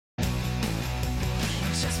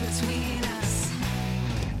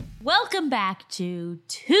Welcome back to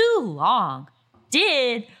Too Long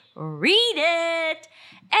Did Read It,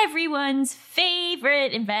 everyone's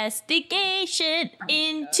favorite investigation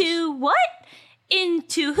into what?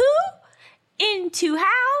 Into who? Into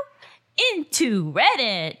how? Into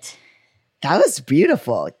Reddit. That was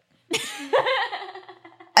beautiful.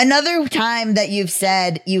 Another time that you've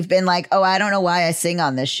said you've been like, oh, I don't know why I sing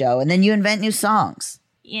on this show. And then you invent new songs.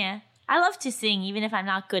 Yeah, I love to sing even if I'm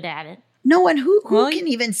not good at it. No one who can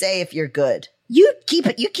even say if you're good. You keep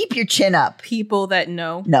it. You keep your chin up. People that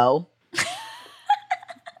know. No.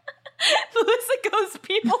 Melissa goes,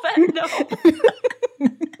 people that know.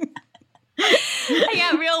 I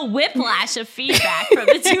got real whiplash of feedback from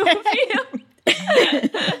the two of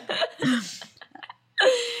you.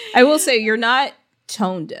 I will say you're not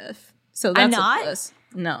tone deaf. So that's I'm not? a plus.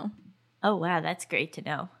 No. Oh, wow. That's great to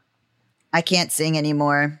know. I can't sing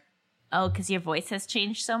anymore. Oh, because your voice has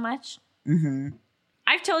changed so much? Mm-hmm.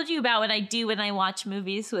 I've told you about what I do when I watch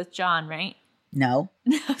movies with John, right? No.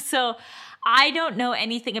 So I don't know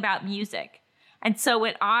anything about music. And so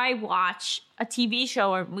when I watch a TV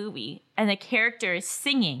show or movie and the character is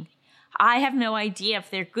singing, I have no idea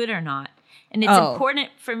if they're good or not. And it's important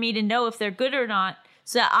for me to know if they're good or not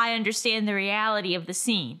so that I understand the reality of the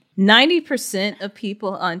scene. 90% of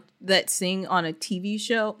people that sing on a TV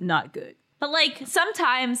show, not good. But like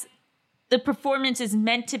sometimes the performance is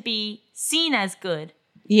meant to be seen as good.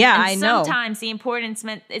 Yeah, and I know. Sometimes the importance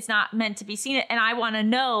it's not meant to be seen, and I want to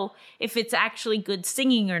know if it's actually good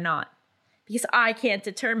singing or not because I can't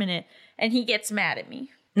determine it, and he gets mad at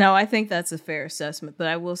me. No, I think that's a fair assessment, but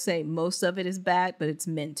I will say most of it is bad, but it's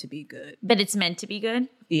meant to be good. But it's meant to be good?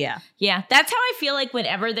 Yeah. Yeah, that's how I feel like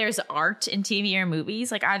whenever there's art in TV or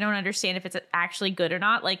movies, like I don't understand if it's actually good or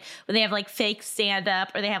not. Like when they have like fake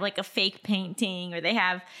stand-up or they have like a fake painting or they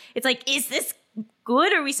have, it's like, is this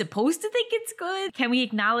good? Are we supposed to think it's good? Can we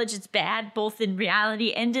acknowledge it's bad both in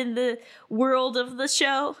reality and in the world of the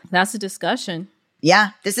show? That's a discussion.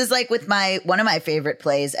 Yeah. This is like with one of my favorite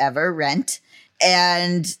plays ever, Rent.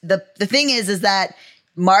 And the thing is that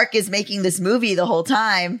Mark is making this movie the whole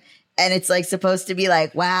time. And it's like supposed to be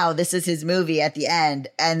like, wow, this is his movie at the end.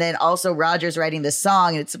 And then also Roger's writing this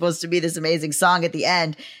song and it's supposed to be this amazing song at the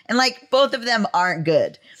end. And like both of them aren't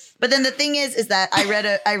good. But then the thing is that I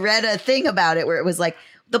read a thing about it where it was like,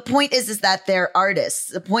 the point is that they're artists.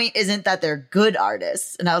 The point isn't that they're good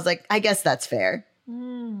artists. And I was like, I guess that's fair.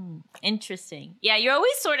 Interesting. Yeah, you're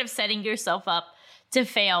always sort of setting yourself up to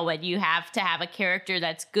fail when you have to have a character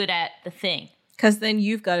that's good at the thing. Because then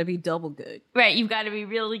you've got to be double good. Right, you've got to be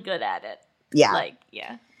really good at it. Yeah. Like,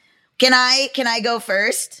 yeah. Can I go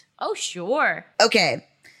first? Oh, sure. Okay.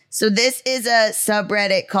 So this is a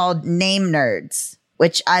subreddit called Name Nerds,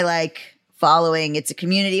 which I like following. It's a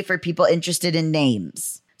community for people interested in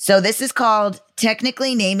names. So this is called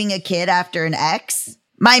Technically Naming a Kid After an Ex.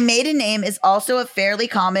 My maiden name is also a fairly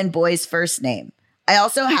common boy's first name. I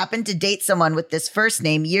also happened to date someone with this first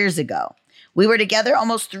name years ago. We were together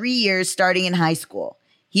almost 3 years starting in high school.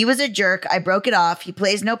 He was a jerk. I broke it off. He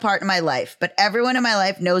plays no part in my life, but everyone in my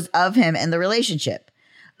life knows of him and the relationship.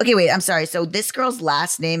 Okay, wait, I'm sorry. So this girl's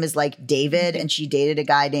last name is like David and she dated a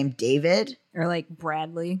guy named David? Or like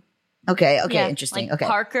Bradley. Okay, Yeah, interesting. like Okay.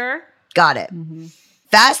 Parker. Got it. Mm-hmm.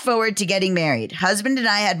 Fast forward to getting married. Husband and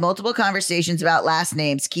I had multiple conversations about last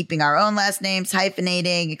names, keeping our own last names,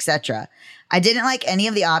 hyphenating, etc. I didn't like any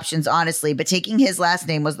of the options, honestly, but taking his last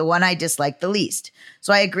name was the one I disliked the least.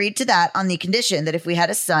 So I agreed to that on the condition that if we had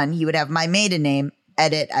a son, he would have my maiden name,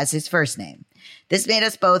 edit, as his first name. This made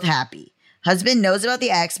us both happy. Husband knows about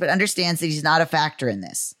the ex, but understands that he's not a factor in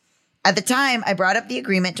this. At the time, I brought up the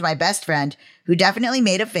agreement to my best friend, who definitely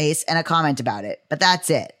made a face and a comment about it, but that's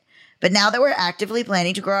it. But now that we're actively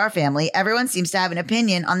planning to grow our family, everyone seems to have an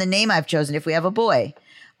opinion on the name I've chosen if we have a boy.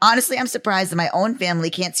 Honestly, I'm surprised that my own family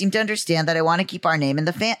can't seem to understand that I want to keep our name in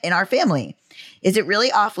our family. Is it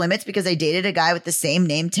really off limits because I dated a guy with the same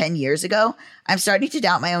name 10 years ago? I'm starting to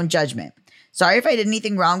doubt my own judgment. Sorry if I did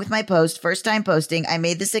anything wrong with my post. First time posting. I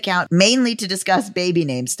made this account mainly to discuss baby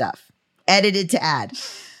name stuff. Edited to add.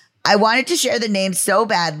 I wanted to share the name so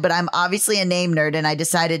bad, but I'm obviously a name nerd and I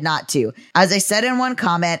decided not to. As I said in one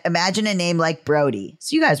comment, imagine a name like Brody.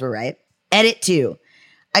 So you guys were right. Edit 2.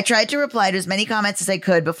 I tried to reply to as many comments as I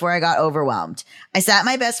could before I got overwhelmed. I sat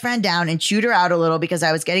my best friend down and chewed her out a little because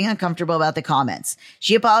I was getting uncomfortable about the comments.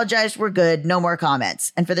 She apologized, we're good, no more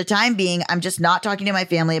comments. And for the time being, I'm just not talking to my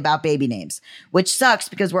family about baby names, which sucks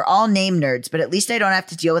because we're all name nerds, but at least I don't have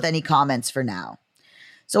to deal with any comments for now.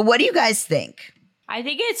 So what do you guys think? I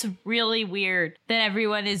think it's really weird that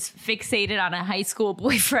everyone is fixated on a high school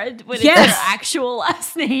boyfriend when Yes. it's their actual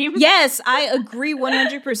last name. Yes, I agree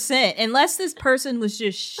 100%. Unless this person was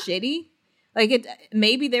just shitty. Like,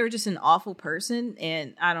 maybe they were just an awful person,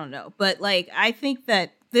 and I don't know. But, like, I think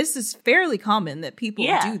that this is fairly common that people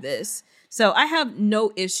do this. So I have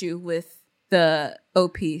no issue with the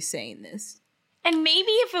OP saying this. And maybe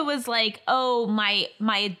if it was like, oh, my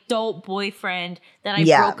adult boyfriend that I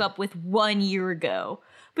broke up with 1 year ago.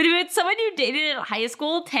 But if it's someone you dated in high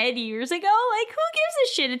school 10 years ago, like, who gives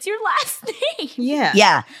a shit? It's your last name. Yeah.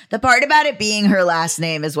 Yeah. The part about it being her last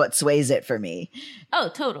name is what sways it for me. Oh,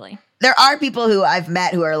 totally. There are people who I've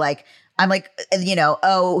met who are like, I'm like, you know,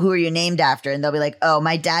 oh, who are you named after? And they'll be like, oh,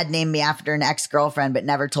 my dad named me after an ex-girlfriend, but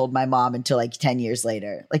never told my mom until like 10 years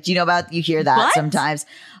later. Like, do you know about, you hear that sometimes?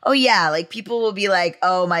 Oh yeah. Like people will be like,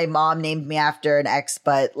 oh, my mom named me after an ex,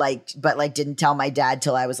 but didn't tell my dad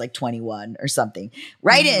till I was like 21 or something.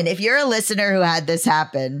 Write in if you're a listener who had this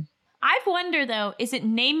happen. I wonder though, is it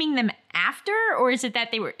naming them after, or is it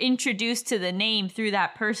that they were introduced to the name through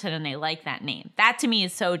that person and they like that name? That to me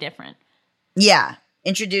is so different. Yeah.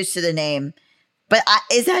 Introduced to the name. But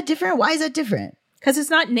is that different? Why is that different? Because it's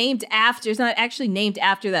not named after. It's not actually named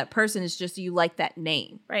after that person. It's just you like that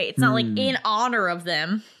name. Right. It's not like in honor of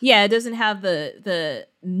them. Yeah, it doesn't have the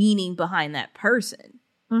meaning behind that person.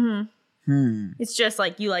 It's just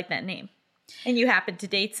like you like that name. And you happen to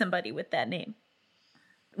date somebody with that name.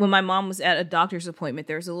 When my mom was at a doctor's appointment,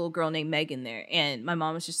 there was a little girl named Megan there. And my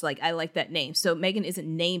mom was just like, I like that name. So Megan isn't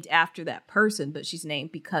named after that person, but she's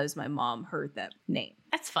named because my mom heard that name.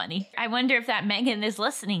 That's funny. I wonder if that Megan is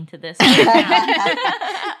listening to this right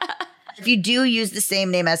now. If you do use the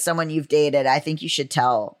same name as someone you've dated, I think you should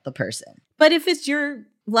tell the person. But if it's your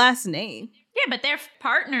last name. Yeah, but their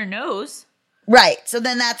partner knows. Right. So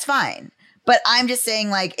then that's fine. But I'm just saying,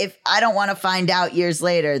 like, if I don't want to find out years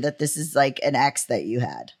later that this is like an ex that you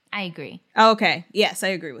had. I agree. Oh, okay. Yes, I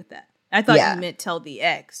agree with that. I thought you meant tell the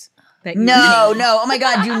ex. That you No. Oh my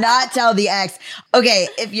God. Do not tell the ex. Okay.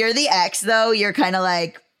 If you're the ex, though, you're kind of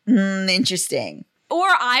like, interesting. Or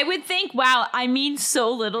I would think, wow, I mean so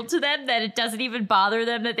little to them that it doesn't even bother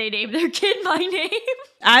them that they name their kid my name.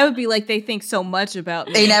 I would be like, they think so much about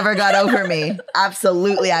me. They never got over me.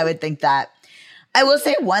 Absolutely. I would think that. I will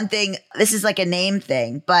say one thing. This is like a name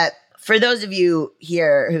thing, but for those of you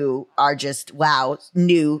here who are just, wow,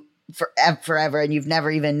 new forever, and you've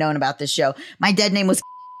never even known about this show, my dead name was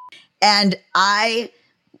and I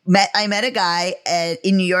met a guy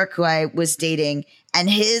in New York who I was dating, and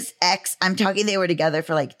his ex, I'm talking, they were together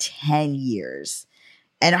for like 10 years,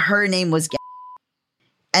 and her name was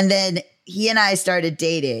and then he and I started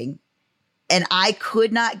dating, and I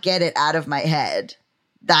could not get it out of my head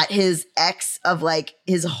that his ex of like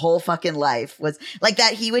his whole fucking life was like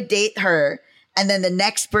that. He would date her, and then the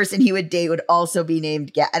next person he would date would also be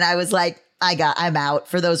named And I was like, I'm out.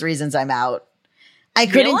 For those reasons, I'm out. I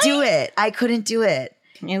couldn't do it. I couldn't do it.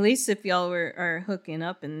 At least if y'all are hooking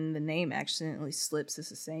up and the name accidentally slips, it's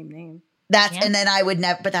the same name. And then I would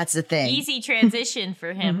never, but that's the thing. Easy transition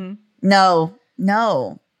for him. No.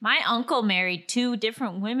 My uncle married 2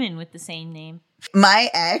 different women with the same name.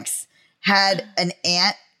 My ex had an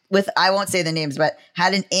aunt with, I won't say the names, but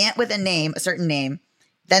had an aunt with a certain name.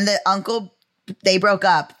 Then the uncle, they broke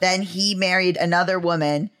up. Then he married another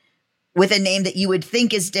woman with a name that you would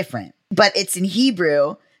think is different, but it's in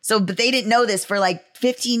Hebrew. So, but they didn't know this for like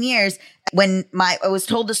 15 years. When I was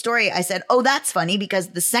told the story, I said, oh, that's funny because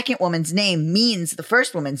the second woman's name means the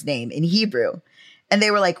first woman's name in Hebrew. And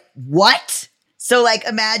they were like, what? So like,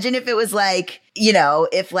 imagine if it was like, you know,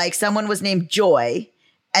 if like someone was named Joy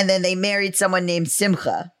and then they married someone named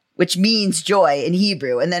Simcha, which means joy in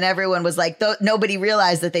Hebrew. And then everyone was like, nobody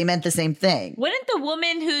realized that they meant the same thing. Wouldn't the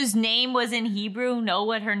woman whose name was in Hebrew know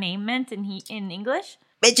what her name meant in English?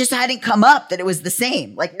 It just hadn't come up that it was the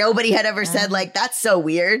same. Like nobody had ever said like, that's so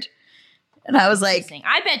weird. And I was like,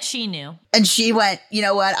 I bet she knew. And she went, you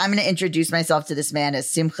know what? I'm going to introduce myself to this man as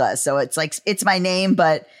Simcha. So it's like, it's my name,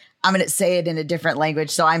 but I'm going to say it in a different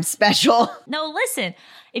language. So I'm special. No, listen,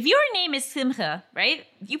 if your name is Simcha, right?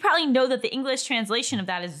 You probably know that the English translation of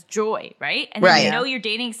that is joy, right? And then you know you're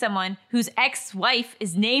dating someone whose ex-wife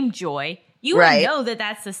is named Joy. You would know that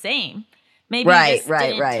that's the same. Maybe you just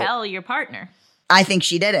didn't tell your partner. I think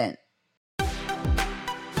she didn't.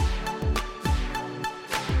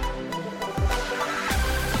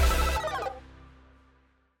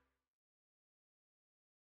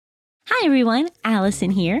 Hi everyone,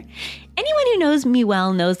 Allison here. Anyone who knows me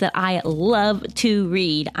well knows that I love to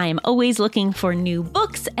read. I am always looking for new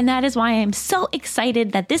books, and that is why I am so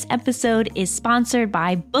excited that this episode is sponsored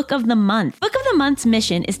by Book of the Month. Book of the Month's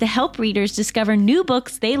mission is to help readers discover new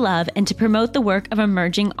books they love and to promote the work of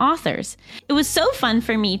emerging authors. It was so fun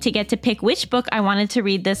for me to get to pick which book I wanted to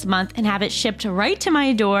read this month and have it shipped right to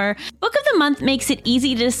my door. Book of the Month makes it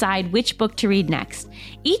easy to decide which book to read next.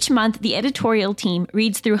 Each month, the editorial team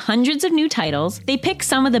reads through hundreds of new titles. They pick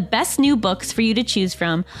some of the best new books for you to choose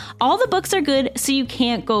from. All the books are good, so you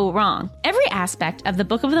can't go wrong. Every aspect of the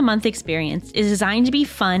Book of the Month experience is designed to be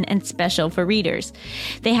fun and special for readers.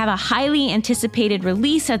 They have a highly anticipated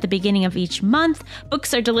release at the beginning of each month.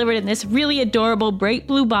 Books are delivered in this really adorable bright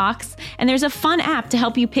blue box, and there's a fun app to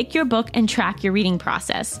help you pick your book and track your reading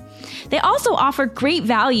process. They also offer great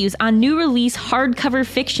values on new release hardcover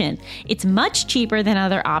fiction. It's much cheaper than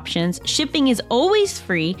other options, shipping is always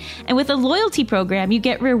free, and with a loyalty program, you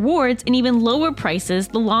get rewards and even lower prices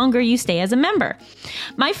the longer you stay as a member.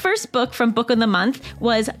 My first book from Book of the Month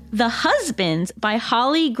was The Husbands by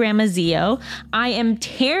Holly Gramazio. I am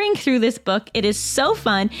tearing through this book. It is so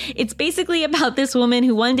fun. It's basically about this woman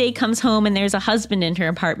who one day comes home and there's a husband in her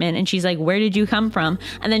apartment, and she's like, "Where did you come from?"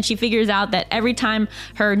 And then she figures out that every time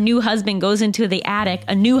her new husband goes into the attic,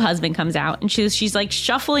 a new husband comes out, and she's like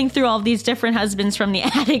shuffling through all these different husbands from the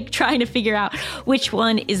attic, trying to figure out which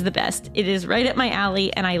one is the best. It is right up my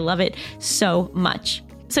alley, and I love it so much.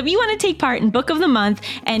 So if you want to take part in Book of the Month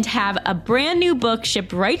and have a brand new book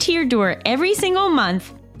shipped right to your door every single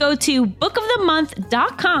month, go to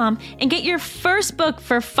bookofthemonth.com and get your first book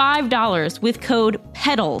for $5 with code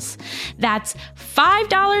PEDALS. That's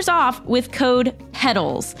 $5 off with code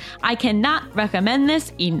PEDALS. I cannot recommend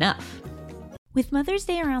this enough. With Mother's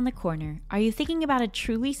Day around the corner, are you thinking about a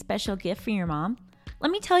truly special gift for your mom?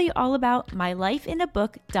 Let me tell you all about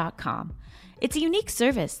mylifeinabook.com. It's a unique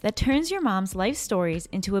service that turns your mom's life stories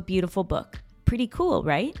into a beautiful book. Pretty cool,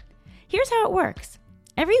 right? Here's how it works.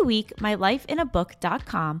 Every week,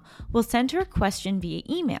 mylifeinabook.com will send her a question via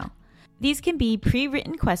email. These can be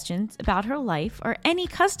pre-written questions about her life or any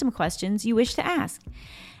custom questions you wish to ask.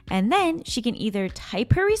 And then she can either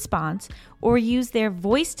type her response or use their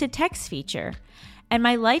voice-to-text feature. And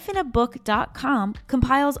mylifeinabook.com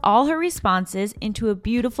compiles all her responses into a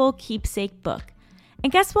beautiful keepsake book.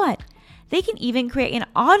 And guess what? They can even create an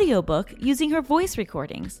audiobook using her voice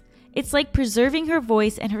recordings. It's like preserving her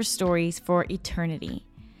voice and her stories for eternity.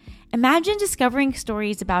 Imagine discovering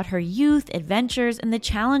stories about her youth, adventures, and the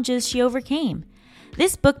challenges she overcame.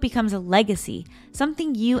 This book becomes a legacy,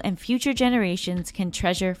 something you and future generations can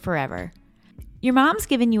treasure forever. Your mom's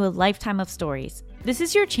given you a lifetime of stories. This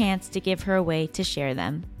is your chance to give her a way to share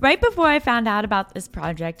them. Right before I found out about this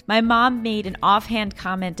project, my mom made an offhand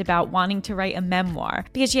comment about wanting to write a memoir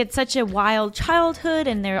because she had such a wild childhood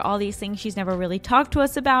and there are all these things she's never really talked to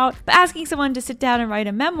us about. But asking someone to sit down and write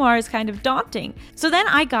a memoir is kind of daunting. So then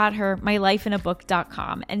I got her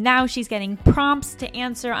mylifeinabook.com, and now she's getting prompts to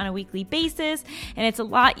answer on a weekly basis, and it's a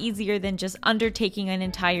lot easier than just undertaking an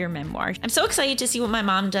entire memoir. I'm so excited to see what my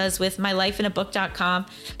mom does with mylifeinabook.com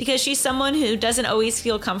because she's someone who doesn't always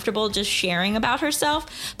feel comfortable just sharing about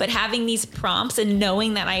herself, but having these prompts and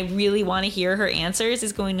knowing that I really want to hear her answers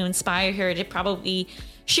is going to inspire her to probably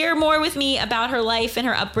share more with me about her life and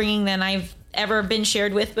her upbringing than I've ever been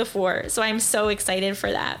shared with before. So I'm so excited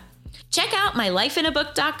for that. Check out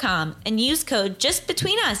mylifeinabook.com and use code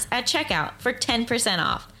JustBetweenUs at checkout for 10%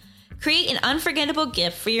 off. Create an unforgettable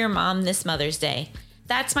gift for your mom this Mother's Day.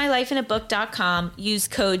 That's mylifeinabook.com. Use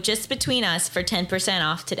code JustBetweenUs for 10%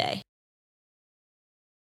 off today.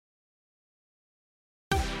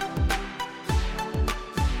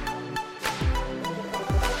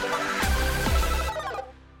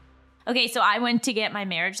 Okay, so I went to get my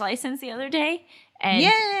marriage license the other day, and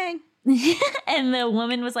Yay! and the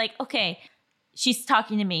woman was like, "Okay," she's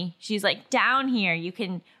talking to me. She's like, "Down here, you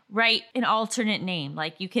can write an alternate name,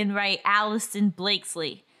 like you can write Allison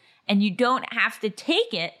Blakesley, and you don't have to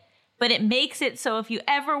take it, but it makes it so if you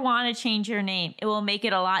ever want to change your name, it will make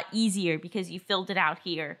it a lot easier because you filled it out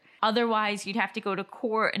here. Otherwise, you'd have to go to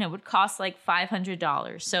court, and it would cost like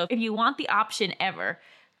 $500. So if you want the option ever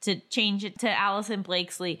to change it to Allison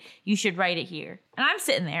Blakesley, you should write it here." And I'm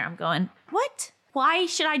sitting there, I'm going, what? Why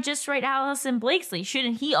should I just write Allison Blakesley?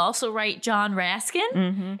 Shouldn't he also write John Raskin?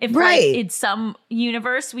 Mm-hmm. If right. Like, in some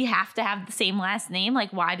universe we have to have the same last name, like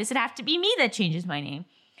why does it have to be me that changes my name?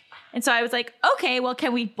 And so I was like, okay, well,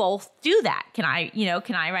 can we both do that? Can I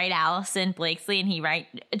write Allison Blakesley and he write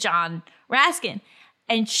John Raskin?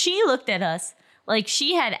 And she looked at us Like,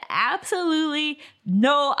 she had absolutely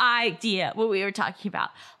no idea what we were talking about.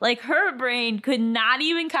 Like, her brain could not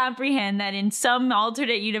even comprehend that in some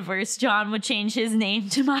alternate universe, John would change his name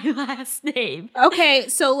to my last name. Okay,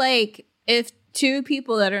 so, like, if two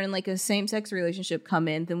people that are in, like, a same-sex relationship come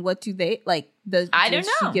in, then what do they, like, I don't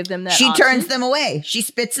know. She give them that She option? turns them away. She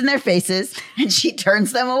spits in their faces, and she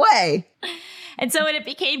turns them away. And so when it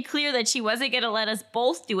became clear that she wasn't going to let us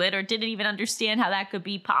both do it or didn't even understand how that could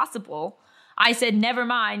be possible, I said, never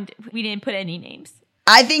mind. We didn't put any names.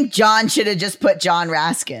 I think John should have just put John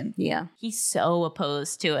Raskin. Yeah. He's so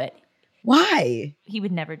opposed to it. Why? He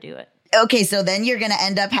would never do it. Okay, so then you're going to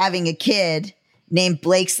end up having a kid named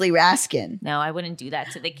Blakesley Raskin. No, I wouldn't do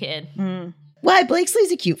that to the kid. Why?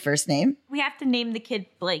 Blakesley's a cute first name. We have to name the kid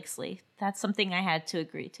Blakesley. That's something I had to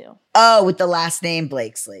agree to. Oh, with the last name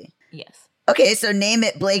Blakesley. Yes. Okay, so name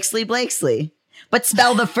it Blakesley. But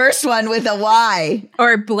spell the first one with a Y.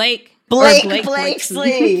 Or Blake. Blake Or Blake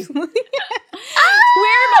Blakesley. Where am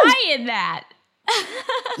I in that?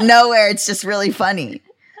 Nowhere. It's just really funny.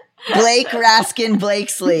 Blake Raskin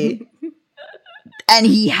Blakesley. And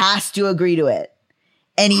he has to agree to it.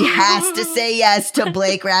 And he has to say yes to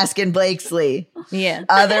Blake Raskin Blakesley. Yeah.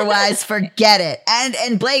 Otherwise, forget it.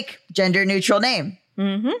 And Blake, gender neutral name.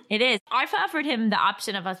 Mm-hmm. It is. I've offered him the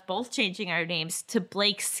option of us both changing our names to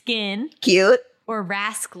Blake Skin Cute. or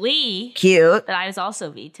Rask Lee, Cute. but I was also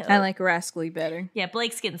vetoed. I like Rascally better. Yeah,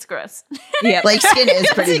 Blake Skin's gross. Yeah. Blake Skin is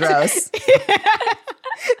pretty gross.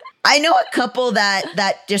 I know a couple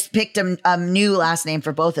that just picked a new last name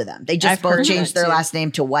for both of them. They just I've both heard changed that their too. last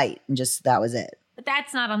name to White, and just that was it. But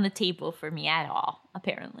that's not on the table for me at all,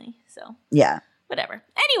 apparently. So, Yeah. whatever.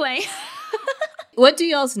 Anyway. What do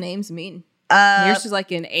y'all's names mean? Yours is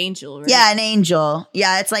like an angel, right? Yeah, an angel.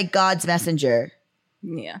 Yeah, it's like God's messenger.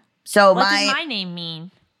 Yeah. So What does my name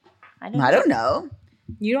mean? I don't know.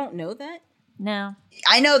 You don't know that? No.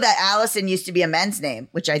 I know that Allison used to be a men's name,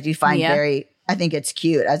 which I do find I think it's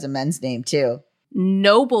cute as a men's name too.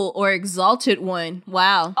 Noble or exalted one.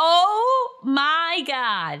 Wow. Oh my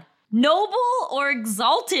God. Noble or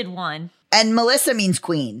exalted one? And Melissa means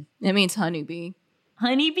queen. That means honeybee.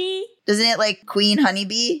 Honeybee? Doesn't it like queen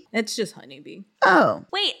honeybee? It's just honeybee. Oh.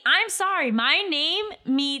 Wait, I'm sorry. My name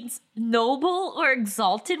means noble or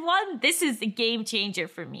exalted one? This is a game changer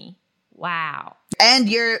for me. Wow. And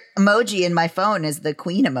your emoji in my phone is the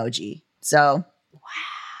queen emoji. So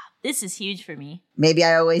This is huge for me. maybe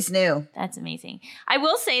I always knew. That's amazing. I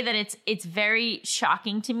will say that it's very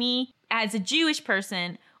shocking to me. As a Jewish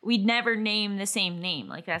person, we'd never name the same name.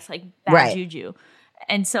 Like, that's like bad Right. juju.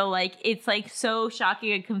 And so, like, it's like so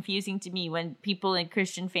shocking and confusing to me when people in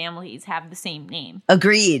Christian families have the same name.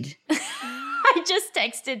 Agreed. I just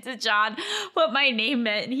texted to John what my name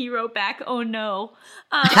meant, and he wrote back, "Oh no."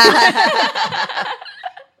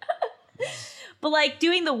 But like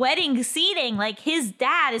doing the wedding seating, like his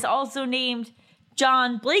dad is also named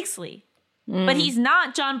John Blakesley, but he's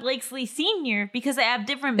not John Blakesley Sr. because they have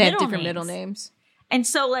different They middle have different names. middle names. And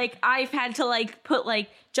so like I've had to like put like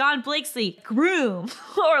John Blakesley groom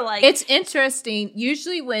or like It's interesting.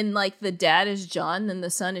 Usually when like the dad is John, then the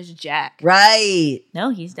son is Jack. Right. no,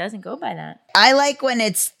 he doesn't go by that. I like when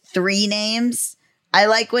it's three names. I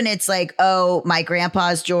like when it's like, oh, my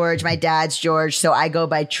grandpa's George, my dad's George, so I go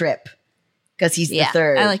by Trip because he's the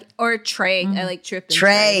third. I like or Trey. I like Trip and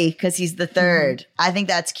Trey because he's the 3rd. I think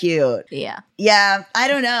that's cute. Yeah. Yeah, I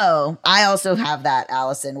don't know. I also have that,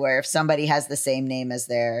 Allison, where if somebody has the same name as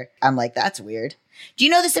I'm like, that's weird. Do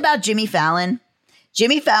you know this about Jimmy Fallon?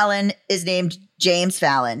 Jimmy Fallon is named James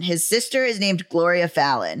Fallon. His sister is named Gloria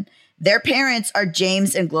Fallon. Their parents are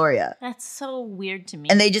James and Gloria. That's so weird to me.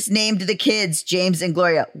 And they just named the kids James and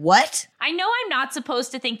Gloria. What? I know I'm not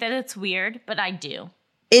supposed to think that it's weird, but I do.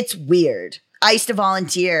 It's weird. I used to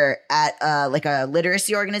volunteer at like a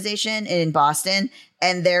literacy organization in Boston,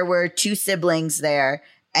 and there were 2 siblings there.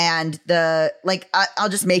 And I'll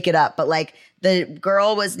just make it up, but like the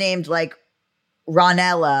girl was named like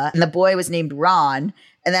Ronella and the boy was named Ron.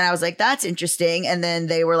 And then I was like, that's interesting. And then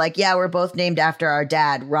they were like, yeah, we're both named after our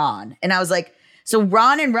dad, Ron. And I was like, so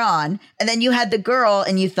Ron and Ron. And then you had the girl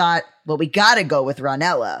and you thought, well, we got to go with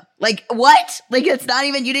Ronella. Like, what? Like, it's not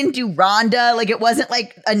even, you didn't do Rhonda. Like, it wasn't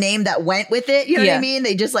like a name that went with it. You know what I mean?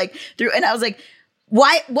 They just like threw, and I was like,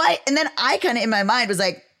 why? And then I kind of in my mind was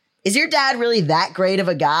like, is your dad really that great of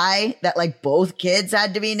a guy that like both kids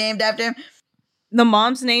had to be named after him? The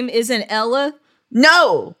mom's name isn't Ella.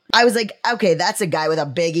 No. I was like, okay, that's a guy with a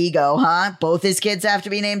big ego, huh? Both his kids have to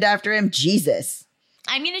be named after him? Jesus.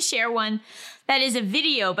 I'm going to share one that is a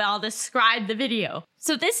video, but I'll describe the video.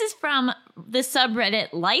 So this is from the subreddit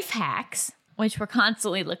Life Hacks, which we're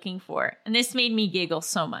constantly looking for. And this made me giggle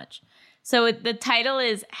so much. So the title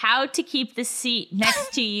is How to Keep the Seat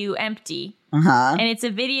Next to You Empty. Uh-huh. And it's a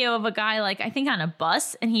video of a guy, like, I think on a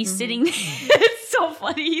bus, and he's sitting there. It's so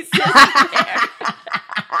funny. He's sitting there.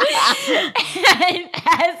 And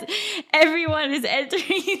as everyone is entering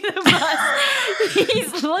the bus,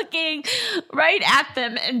 he's looking right at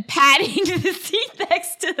them and patting the seat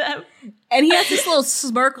next to them. And he has this little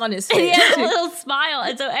smirk on his face. And he has a little smile.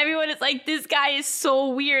 And so everyone is like, this guy is so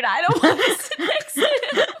weird. I don't want to sit next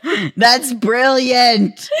to him. That's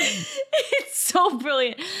brilliant. It's so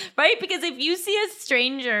brilliant, right? Because if you see a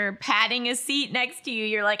stranger patting a seat next to you,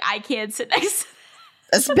 you're like, I can't sit next to them.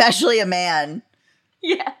 Especially a man.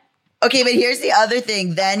 Yeah. Okay, but here's the other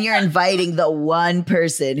thing. Then you're inviting the one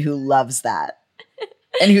person who loves that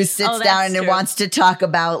and who sits down and wants to talk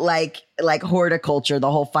about like horticulture the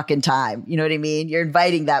whole fucking time. You know what I mean? You're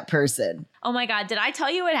inviting that person. Oh my God. Did I tell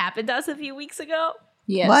you what happened to us a few weeks ago?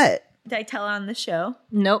 Yes. What? Did I tell it on the show?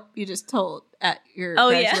 Nope. You just told at your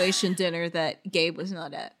graduation dinner that Gabe was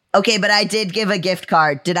not at. Okay, but I did give a gift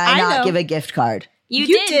card. Did I not give a gift card? You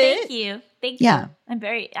did. Thank you. Thank you. Yeah.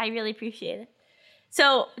 I really appreciate it.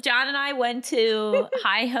 So John and I went to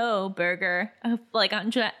Hi Ho Burger like on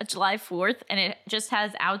July 4th, and it just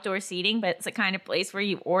has outdoor seating, but it's the kind of place where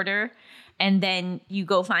you order and then you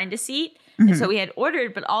go find a seat. And so we had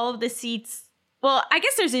ordered, but all of the seats, well, I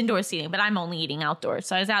guess there's indoor seating, but I'm only eating outdoors.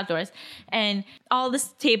 So I was outdoors and all the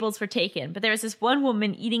tables were taken. But there was this one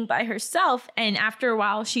woman eating by herself. And after a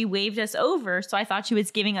while, she waved us over. So I thought she was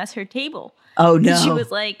giving us her table. Oh, no. And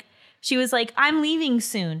she was like, I'm leaving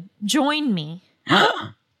soon. Join me.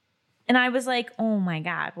 And I was like, oh my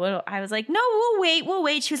God. Well, I was like, no, we'll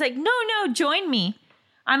wait. She was like, no, join me.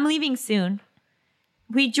 I'm leaving soon.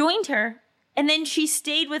 We joined her. And then she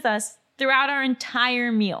stayed with us throughout our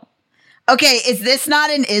entire meal. Okay, is this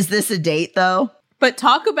a date though? But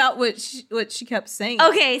talk about what she kept saying.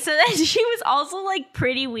 Okay, so then she was also like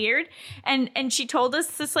pretty weird. And she told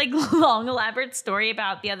us this like long, elaborate story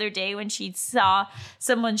about the other day when she saw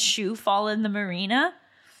someone's shoe fall in the marina.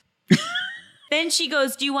 Then she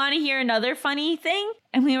goes, do you want to hear another funny thing?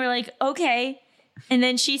 And we were like, okay. And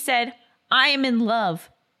then she said, I am in love.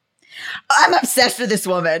 I'm obsessed with this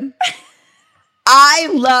woman. I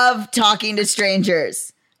love talking to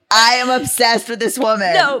strangers. I am obsessed with this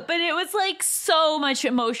woman. No, but it was like so much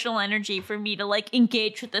emotional energy for me to like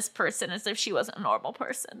engage with this person as if she wasn't a normal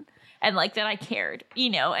person. And like that I cared, you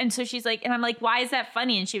know? And so she's like, and I'm like, why is that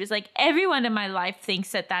funny? And she was like, everyone in my life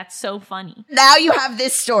thinks that that's so funny. Now you have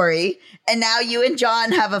this story, and now you and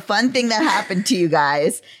John have a fun thing that happened to you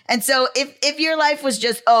guys. And so if your life was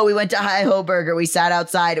just, oh, we went to Hi Ho Burger, we sat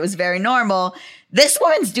outside, it was very normal, this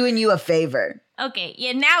woman's doing you a favor. Okay,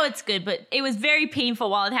 yeah, now it's good, but it was very painful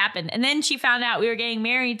while it happened. And then she found out we were getting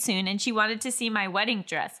married soon, and she wanted to see my wedding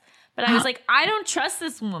dress. But I was like, I don't trust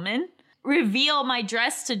this woman. Reveal my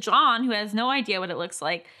dress to John, who has no idea what it looks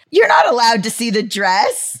like. You're not allowed to see the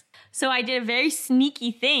dress. So I did a very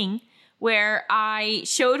sneaky thing where I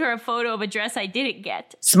showed her a photo of a dress I didn't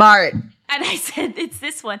get. Smart. And I said, it's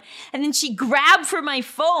this one. And then she grabbed for my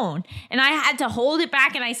phone, and I had to hold it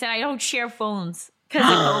back, and I said, I don't share phones because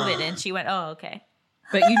of COVID. And she went, oh, okay.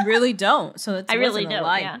 But you really don't. So it's I really don't.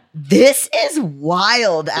 Yeah. This is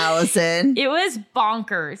wild, Allison. It was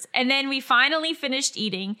bonkers. And then we finally finished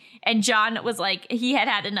eating, and John was like, he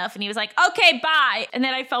had enough, and he was like, okay, bye. And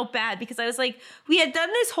then I felt bad because I was like, we had done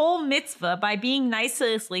this whole mitzvah by being nice to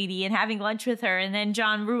this lady and having lunch with her, and then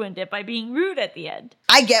John ruined it by being rude at the end.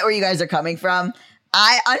 I get where you guys are coming from.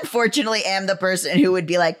 I unfortunately am the person who would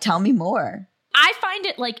be like, tell me more. I find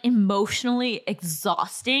it like emotionally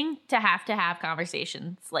exhausting to have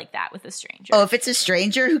conversations like that with a stranger. Oh, if it's a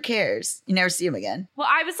stranger, who cares? You never see him again. Well,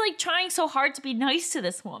 I was like trying so hard to be nice to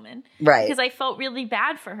this woman. Right. Because I felt really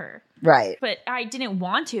bad for her. Right. But I didn't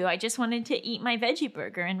want to. I just wanted to eat my veggie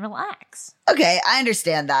burger and relax. Okay, I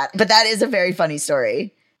understand that. But that is a very funny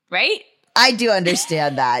story. Right? I do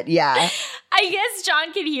understand that. Yeah. I guess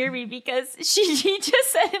John can hear me because she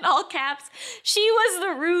just said in all caps, she was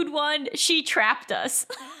the rude one. She trapped us.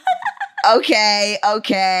 Okay.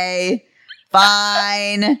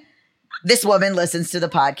 Fine. This woman listens to the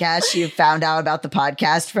podcast. She found out about the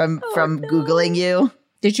podcast from Googling you.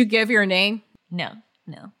 Did you give your name? No.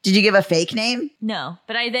 Did you give a fake name? No.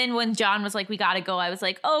 But when John was like, we got to go, I was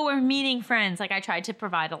like, oh, we're meeting friends. Like I tried to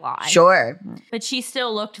provide a lie. Sure. But she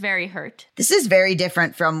still looked very hurt. This is very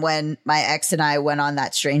different from when my ex and I went on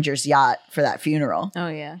that stranger's yacht for that funeral. Oh,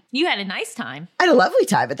 yeah. You had a nice time. I had a lovely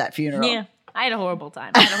time at that funeral. Yeah. I had a horrible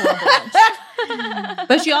time. I had a horrible lunch.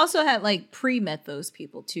 But you also had like pre-met those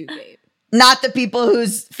people too, Gabe. Not the people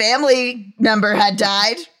whose family member had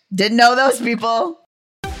died. Didn't know those people.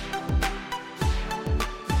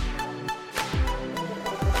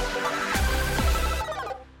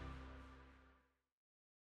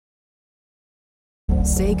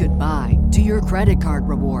 say goodbye to your credit card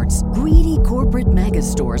rewards. Greedy corporate mega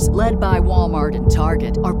stores, led by Walmart and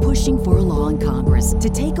Target, are pushing for a law in Congress to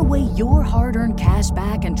take away your hard-earned cash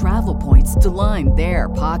back and travel points to line their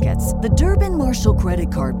pockets. The Durbin-Marshall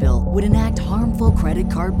credit card bill would enact harmful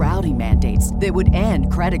credit card routing mandates that would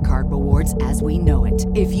end credit card rewards as we know it.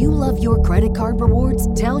 If you love your credit card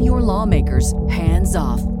rewards, tell your lawmakers, hands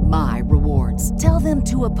off my rewards. Tell them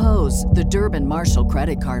to oppose the Durbin-Marshall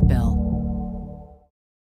credit card bill.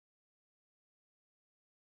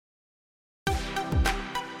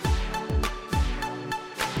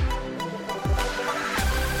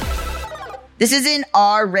 This is in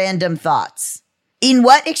our random thoughts. In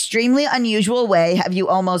what extremely unusual way have you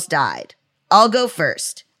almost died? I'll go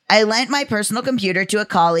first. I lent my personal computer to a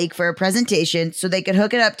colleague for a presentation so they could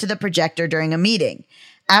hook it up to the projector during a meeting.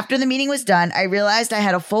 After the meeting was done, I realized I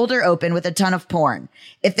had a folder open with a ton of porn.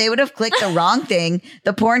 If they would have clicked the wrong thing,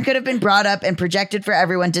 the porn could have been brought up and projected for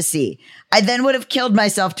everyone to see. I then would have killed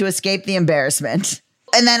myself to escape the embarrassment.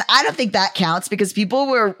 And then I don't think that counts because people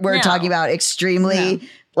were talking about extremely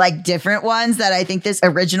like different ones that I think this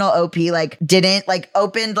original OP like didn't like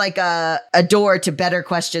opened like a door to better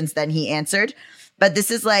questions than he answered. But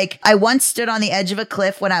this is like, I once stood on the edge of a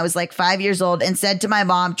cliff when I was like 5 years old and said to my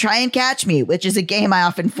mom, try and catch me, which is a game I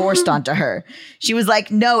often forced onto her. She was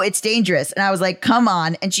like, no, it's dangerous. And I was like, come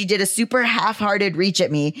on. And she did a super half-hearted reach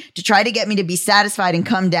at me to try to get me to be satisfied and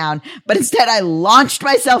come down. But instead I launched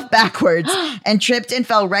myself backwards and tripped and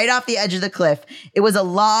fell right off the edge of the cliff. It was a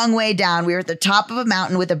long way down. We were at the top of a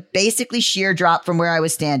mountain with a basically sheer drop from where I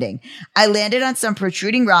was standing. I landed on some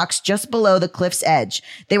protruding rocks just below the cliff's edge.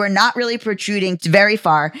 They were not really protruding very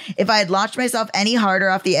far. If I had launched myself any harder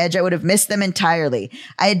off the edge, I would have missed them entirely.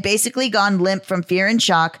 I had basically gone limp from fear and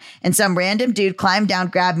shock, and some random dude climbed down,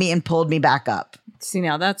 grabbed me, and pulled me back up. See,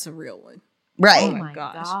 now that's a real one. Right. Oh my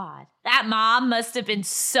God. That mom must have been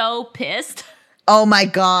so pissed. Oh my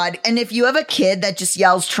God. And if you have a kid that just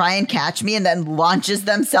yells, try and catch me, and then launches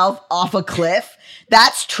themselves off a cliff,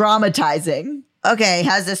 that's traumatizing. Okay,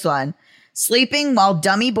 how's this one? Sleeping while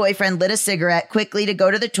dummy boyfriend lit a cigarette quickly to go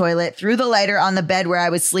to the toilet, threw the lighter on the bed where I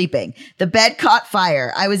was sleeping. The bed caught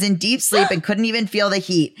fire. I was in deep sleep and couldn't even feel the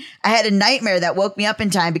heat. I had a nightmare that woke me up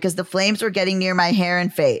in time because the flames were getting near my hair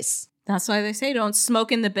and face. That's why they say don't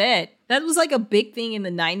smoke in the bed. That was like a big thing in the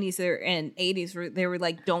 90s and 80s where they were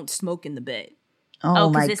like, don't smoke in the bed. Oh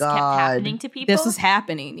my this God. kept happening to people? This was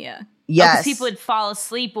happening, yeah. Yes. Because people would fall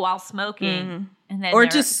asleep while smoking. Mm-hmm. And then or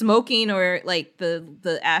just smoking, or like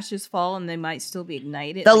the ashes fall and they might still be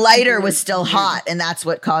ignited. The like, lighter was still hot, and that's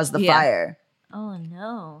what caused the fire. Oh,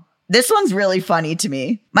 no. This one's really funny to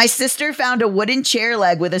me. My sister found a wooden chair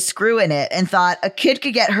leg with a screw in it and thought a kid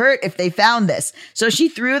could get hurt if they found this. So she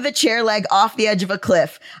threw the chair leg off the edge of a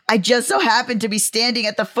cliff. I just so happened to be standing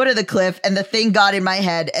at the foot of the cliff, and the thing got in my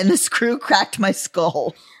head, and the screw cracked my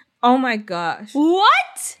skull. Oh my gosh.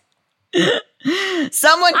 What?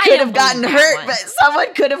 Someone could have gotten hurt, but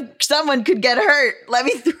someone could get hurt. Let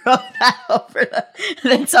me throw that over.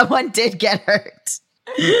 Then someone did get hurt.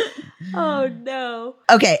 Oh, no.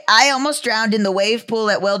 Okay, I almost drowned in the wave pool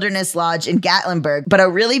at Wilderness Lodge in Gatlinburg, but a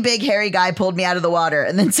really big hairy guy pulled me out of the water.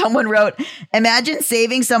 And then someone wrote, imagine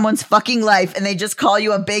saving someone's fucking life and they just call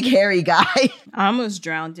you a big hairy guy. I almost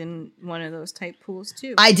drowned in one of those type pools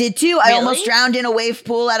too. I did too. Really? I almost drowned in a wave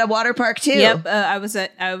pool at a water park too. Yep, I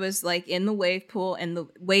was like in the wave pool and the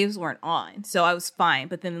waves weren't on, so I was fine.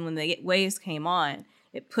 But then when the waves came on,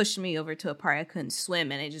 it pushed me over to a part I couldn't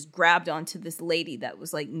swim, and I just grabbed onto this lady that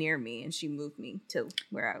was like near me, and she moved me to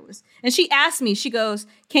where I was. And she asked me, she goes,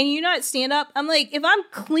 "Can you not stand up?" I'm like, if I'm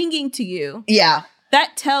clinging to you, yeah,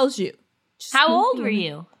 that tells you. How old were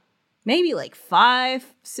you? Maybe like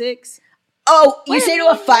 5, 6. Oh, you say to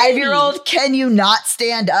a 5-year-old, "Can you not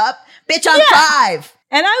stand up?" Bitch, I'm 5.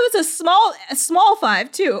 And I was a small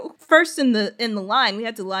 5 too. First in the line, we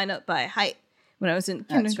had to line up by height when I was in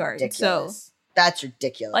kindergarten. Ridiculous. So that's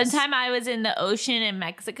ridiculous. One time I was in the ocean in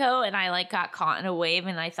Mexico and I like got caught in a wave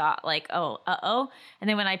and I thought like, oh. And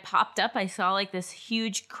then when I popped up, I saw like this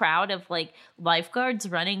huge crowd of like lifeguards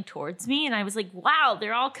running towards me. And I was like, wow,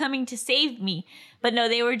 they're all coming to save me. But no,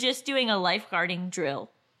 they were just doing a lifeguarding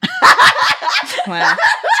drill. Wow.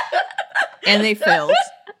 And they failed.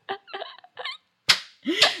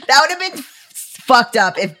 That would have been fucked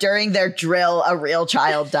up if during their drill a real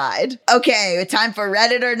child died. Okay, time for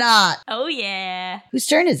Reddit or not. Oh, yeah. Whose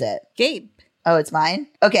turn is it? Gabe. Oh, it's mine?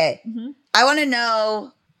 Okay. Mm-hmm. I want to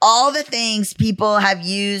know all the things people have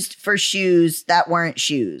used for shoes that weren't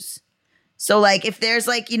shoes. So, like, if there's,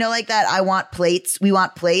 like, you know, like that, I want plates, we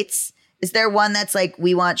want plates. Is there one that's like,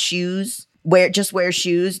 we want shoes, wear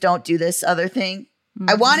shoes, don't do this other thing?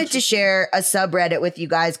 I wanted to share a subreddit with you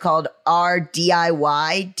guys called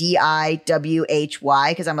RDIY, DIWHY,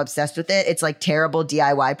 because I'm obsessed with it. It's like terrible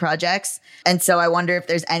DIY projects. And so I wonder if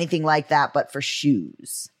there's anything like that, but for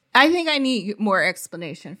shoes. I think I need more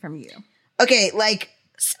explanation from you. Okay, like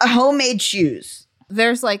homemade shoes.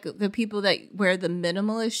 There's like the people that wear the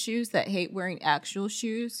minimalist shoes that hate wearing actual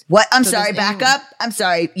shoes. What? I'm sorry, back up. I'm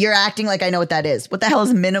sorry. You're acting like I know what that is. What the hell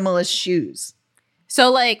is minimalist shoes? So,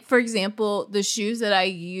 like, for example, the shoes that I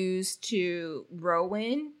use to row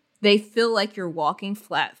in, they feel like you're walking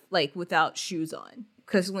flat, like without shoes on.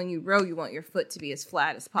 Because when you row, you want your foot to be as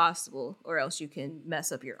flat as possible, or else you can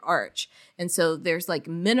mess up your arch. And so there's like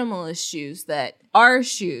minimalist shoes that are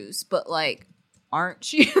shoes, but like aren't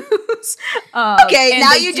shoes. Okay,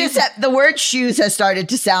 now you just have, the word shoes has started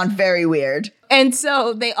to sound very weird. And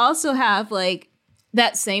so they also have like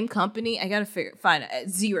that same company. I gotta find it.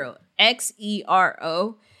 Xero.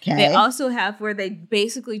 XERO. Okay. They also have where they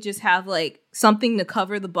basically just have like something to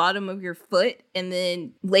cover the bottom of your foot and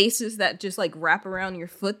then laces that just like wrap around your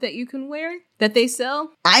foot that you can wear that they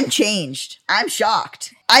sell. I'm changed. I'm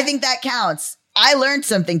shocked. I think that counts. I learned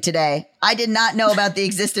something today. I did not know about the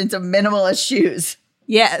existence of minimalist shoes.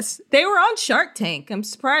 Yes. They were on Shark Tank. I'm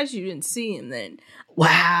surprised you didn't see them then.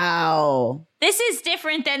 Wow. This is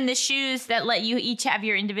different than the shoes that let you each have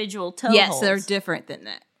your individual toe Yes, holes. they're different than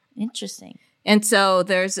that. Interesting. And so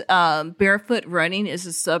there's barefoot running is a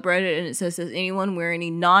subreddit, and it says, does anyone wear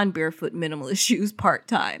any non-barefoot minimalist shoes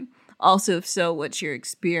part-time? Also, if so, what's your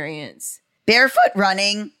experience? Barefoot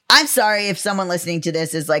running. I'm sorry if someone listening to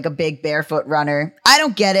this is like a big barefoot runner. I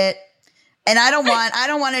don't get it. And I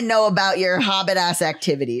don't want to know about your hobbit ass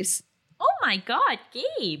activities. Oh my God,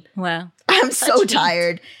 Gabe. Wow. I'm so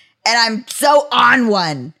tired and I'm so on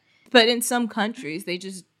one. But in some countries, they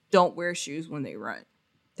just don't wear shoes when they run.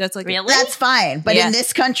 That's like Really? That's fine. But Yeah. in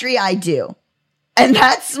this country, I do. And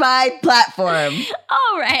that's my platform.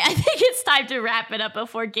 All right, I think it's time to wrap it up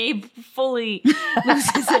before Gabe fully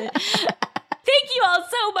loses it. Thank you all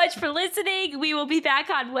so much for listening. We will be back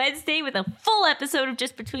on Wednesday with a full episode of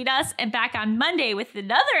Just Between Us and back on Monday with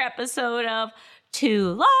another episode of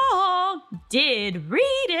Too Long Did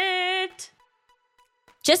Read It.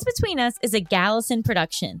 Just Between Us is a Gallison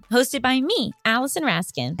production, hosted by me, Allison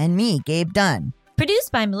Raskin. And me, Gabe Dunn.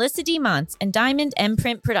 Produced by Melissa D. Montz and Diamond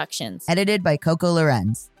Imprint Productions. Edited by Coco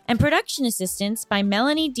Lorenz. And production assistance by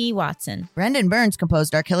Melanie D. Watson. Brendan Burns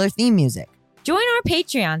composed our killer theme music. Join our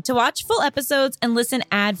Patreon to watch full episodes and listen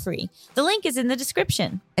ad-free. The link is in the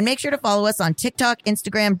description. And make sure to follow us on TikTok,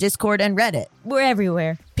 Instagram, Discord, and Reddit. We're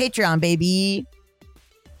everywhere. Patreon, baby.